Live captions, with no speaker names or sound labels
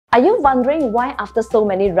Are you wondering why after so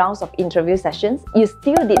many rounds of interview sessions, you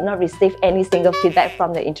still did not receive any single feedback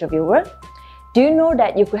from the interviewer? Do you know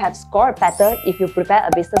that you could have scored better if you prepare a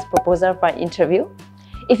business proposal for an interview?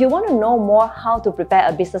 If you want to know more how to prepare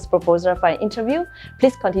a business proposal for an interview,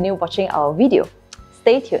 please continue watching our video.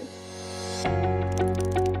 Stay tuned.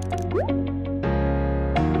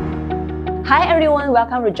 Hi everyone,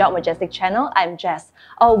 welcome to Job Majestic channel. I'm Jess.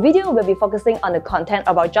 Our video will be focusing on the content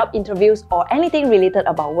about job interviews or anything related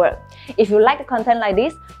about work. If you like the content like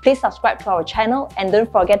this, please subscribe to our channel and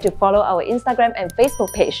don't forget to follow our Instagram and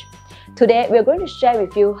Facebook page. Today, we're going to share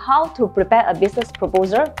with you how to prepare a business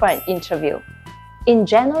proposal for an interview. In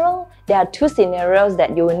general, there are two scenarios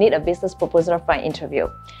that you will need a business proposal for an interview.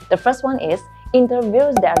 The first one is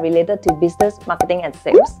interviews that are related to business, marketing and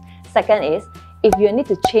sales. Second is if you need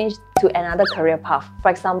to change to another career path, for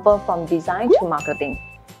example, from design to marketing.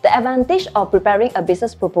 The advantage of preparing a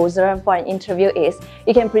business proposal for an interview is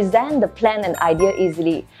you can present the plan and idea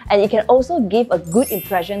easily, and you can also give a good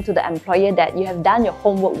impression to the employer that you have done your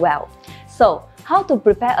homework well. So, how to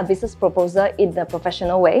prepare a business proposal in the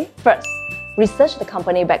professional way? First, research the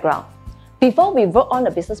company background. Before we work on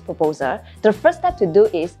a business proposal, the first step to do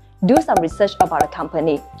is do some research about the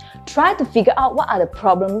company. Try to figure out what are the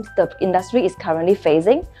problems the industry is currently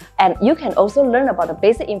facing, and you can also learn about the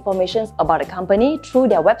basic information about the company through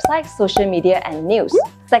their website, social media and news.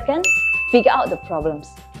 Second, figure out the problems.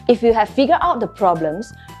 If you have figured out the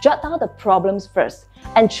problems, jot down the problems first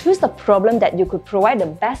and choose the problem that you could provide the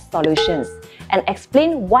best solutions and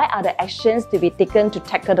explain why are the actions to be taken to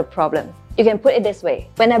tackle the problem. You can put it this way.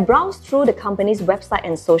 When I browsed through the company's website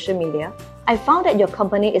and social media, I found that your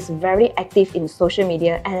company is very active in social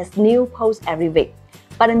media and has new posts every week.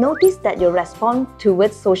 But I noticed that your response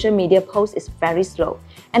towards social media posts is very slow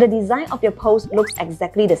and the design of your post looks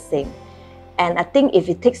exactly the same. And I think if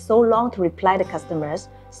it takes so long to reply to customers,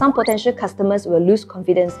 some potential customers will lose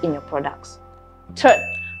confidence in your products. Third,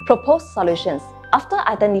 propose solutions. After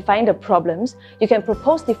identifying the problems, you can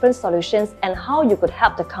propose different solutions and how you could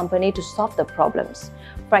help the company to solve the problems.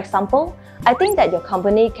 For example, I think that your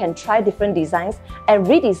company can try different designs and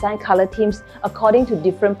redesign color themes according to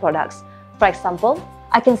different products. For example,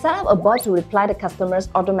 I can set up a bot to reply to customers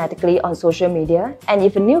automatically on social media, and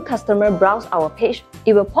if a new customer browses our page,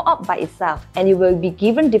 it will pop up by itself and you will be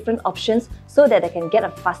given different options so that they can get a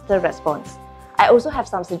faster response. I also have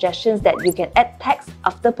some suggestions that you can add text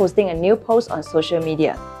after posting a new post on social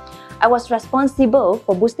media. I was responsible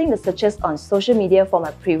for boosting the searches on social media for my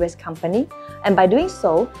previous company, and by doing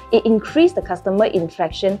so, it increased the customer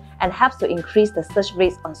interaction and helps to increase the search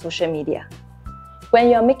rates on social media. When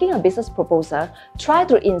you are making a business proposal, try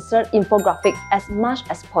to insert infographics as much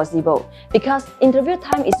as possible because interview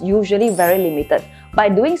time is usually very limited. By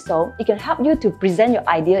doing so, it can help you to present your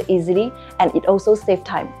idea easily and it also saves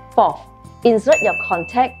time. Fourth, insert your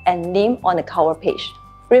contact and name on the cover page.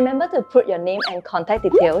 Remember to put your name and contact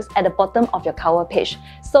details at the bottom of your cover page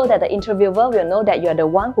so that the interviewer will know that you are the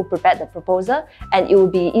one who prepared the proposal and it will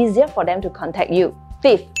be easier for them to contact you.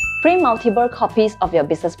 Fifth, print multiple copies of your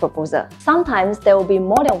business proposal. Sometimes there will be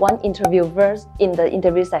more than one interviewer in the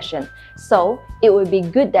interview session, so it will be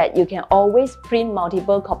good that you can always print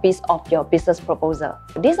multiple copies of your business proposal.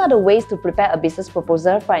 These are the ways to prepare a business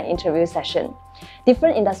proposal for an interview session.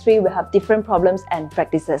 Different industries will have different problems and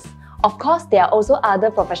practices. Of course, there are also other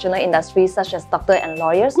professional industries such as doctors and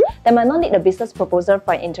lawyers that might not need a business proposal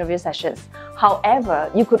for interview sessions. However,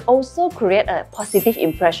 you could also create a positive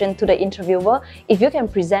impression to the interviewer if you can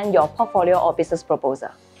present your portfolio or business proposal.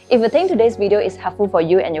 If you think today's video is helpful for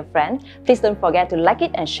you and your friend, please don't forget to like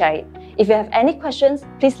it and share it. If you have any questions,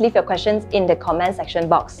 please leave your questions in the comment section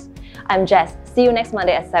box. I'm Jess. See you next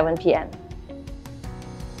Monday at 7 p.m.